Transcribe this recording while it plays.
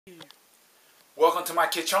Welcome to my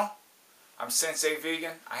kitchen. I'm Sensei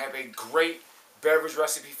Vegan. I have a great beverage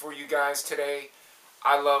recipe for you guys today.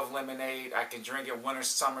 I love lemonade. I can drink it winter,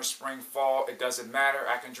 summer, spring, fall. It doesn't matter.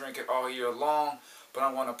 I can drink it all year long, but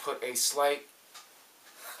I want to put a slight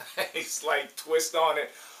twist on it.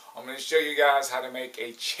 I'm going to show you guys how to make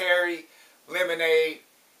a cherry lemonade.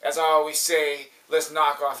 As I always say, let's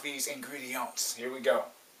knock off these ingredients. Here we go.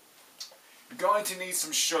 You're going to need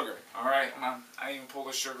some sugar. Alright, I even pull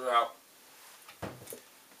the sugar out.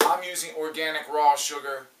 I'm using organic raw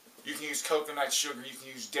sugar. You can use coconut sugar, you can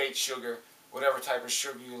use date sugar, whatever type of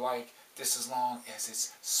sugar you like, just as long as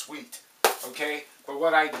it's sweet. Okay? But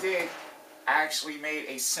what I did, I actually made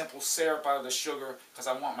a simple syrup out of the sugar because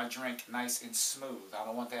I want my drink nice and smooth. I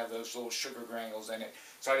don't want to have those little sugar granules in it.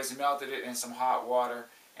 So I just melted it in some hot water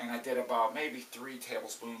and I did about maybe 3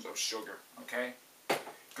 tablespoons of sugar. Okay?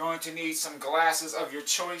 Going to need some glasses of your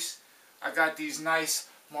choice. I got these nice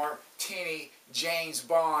Martini James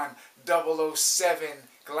Bond 007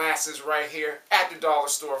 glasses right here at the dollar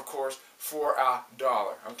store, of course, for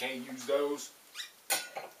 $1. Okay, use those.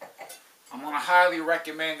 I'm going to highly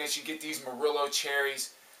recommend that you get these Murillo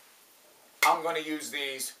cherries. I'm going to use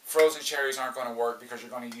these. Frozen cherries aren't going to work because you're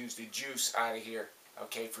going to use the juice out of here,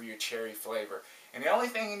 okay, for your cherry flavor. And the only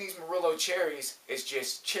thing in these Murillo cherries is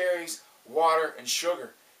just cherries, water, and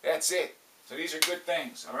sugar. That's it. So these are good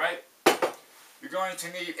things, alright? You're going to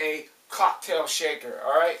need a cocktail shaker,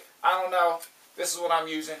 alright? I don't know. This is what I'm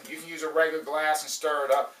using. You can use a regular glass and stir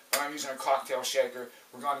it up, but I'm using a cocktail shaker.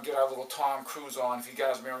 We're going to get our little Tom Cruise on, if you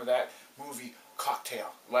guys remember that movie,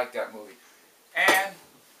 Cocktail. Like that movie. And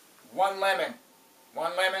 1 lemon.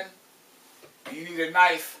 1 lemon. And you need a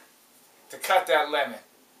knife to cut that lemon.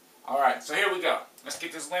 Alright, so here we go. Let's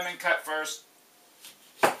get this lemon cut first.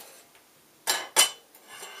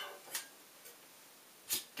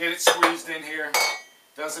 Get it squeezed in here.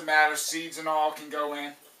 Doesn't matter, seeds and all can go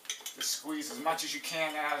in. Just squeeze as much as you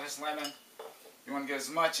can out of this lemon. You want to get as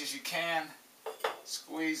much as you can.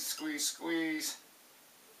 Squeeze, squeeze, squeeze.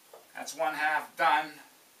 That's 1/2 done.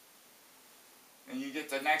 And you get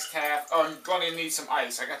the next half. Oh, you're going to need some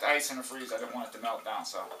ice. I got the ice in the freezer. I didn't want it to melt down,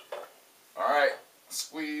 so. Alright,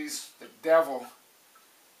 squeeze the devil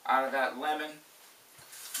out of that lemon.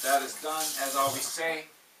 That is done, as I always say.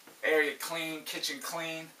 Area clean, kitchen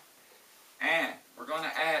clean. And we're going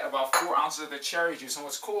to add about 4 ounces of the cherry juice. And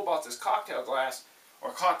what's cool about this cocktail glass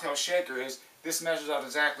or cocktail shaker is this measures out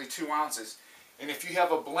exactly 2 ounces. And if you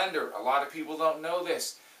have a blender, a lot of people don't know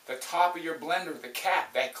this, the top of your blender, the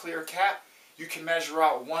cap, that clear cap, you can measure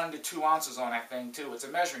out 1 to 2 ounces on that thing too. It's a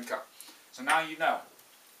measuring cup. So now you know.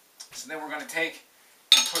 So then we're going to take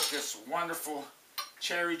and put this wonderful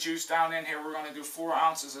cherry juice down in here. We're going to do 4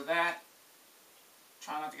 ounces of that.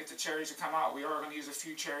 Try not to get the cherries to come out. We are going to use a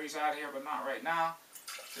few cherries out here, but not right now.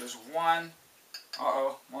 There's 1.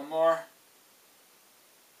 Uh-oh, 1 more.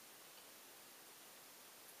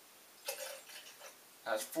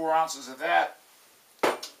 That's 4 ounces of that.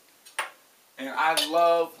 And I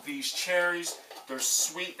love these cherries. They're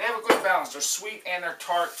sweet. They have a good balance. They're sweet and they're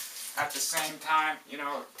tart at the same time. You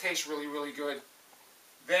know, it tastes really, really good.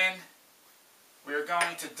 Then we're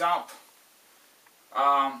going to dump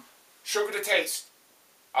sugar to taste.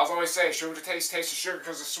 I always say, sugar to taste, taste the sugar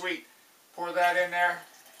because it's sweet. Pour that in there.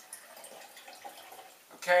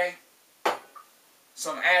 Okay.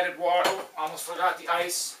 Some added water. Oh, almost forgot the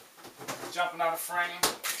ice. Jumping out of frame.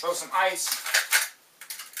 Throw some ice.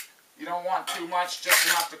 You don't want too much, just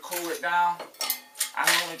enough to cool it down. I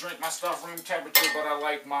normally drink my stuff room temperature, but I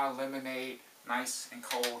like my lemonade nice and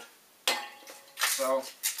cold. So,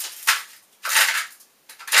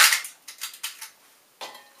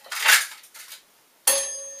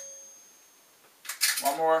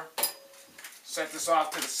 one more. Set this off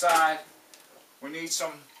to the side. We need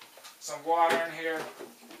some water in here.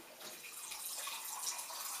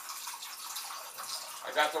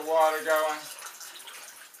 I got the water going.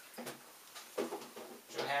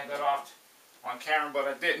 Should hand that off on camera, but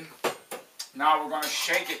I didn't. Now we're going to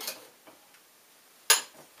shake it.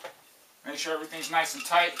 Make sure everything's nice and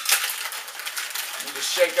tight. And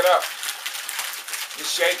just shake it up.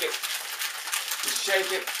 Just shake it. Just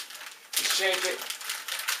shake it. Just shake it.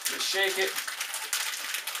 Just shake it.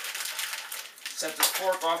 Set this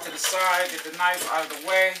fork off to the side. Get the knife out of the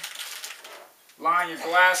way. Line your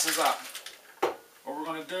glasses up. What we're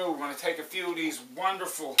going to do, we're going to take a few of these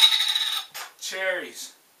wonderful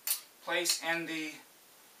cherries, place in the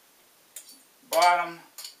bottom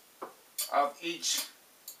of each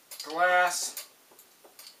glass.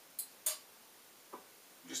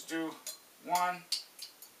 Just do 1,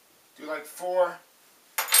 do like 4.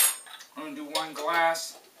 I'm going to do 1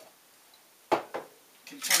 glass.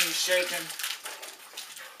 Continue shaking.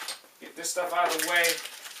 Get this stuff out of the way.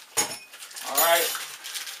 Alright.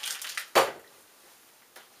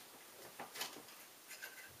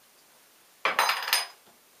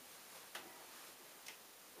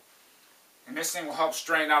 And this thing will help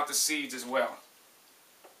strain out the seeds as well.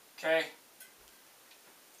 Okay?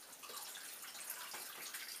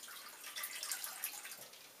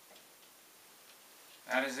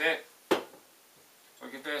 That is it.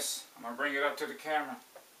 Look at this. I'm going to bring it up to the camera.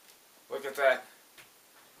 Look at that.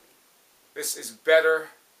 This is better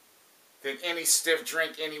than any stiff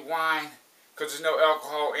drink, any wine, because there's no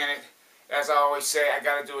alcohol in it. As I always say, I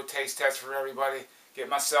got to do a taste test for everybody. Get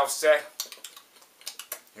myself set.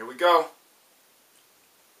 Here we go.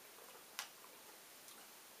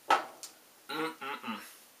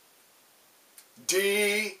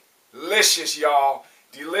 Delicious, y'all.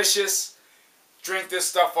 Delicious. Drink this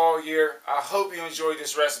stuff all year. I hope you enjoyed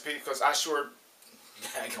this recipe because I sure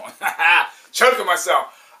choking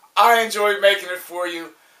myself. I enjoyed making it for you.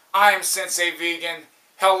 I am Sensei Vegan.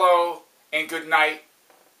 Hello and good night.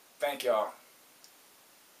 Thank y'all.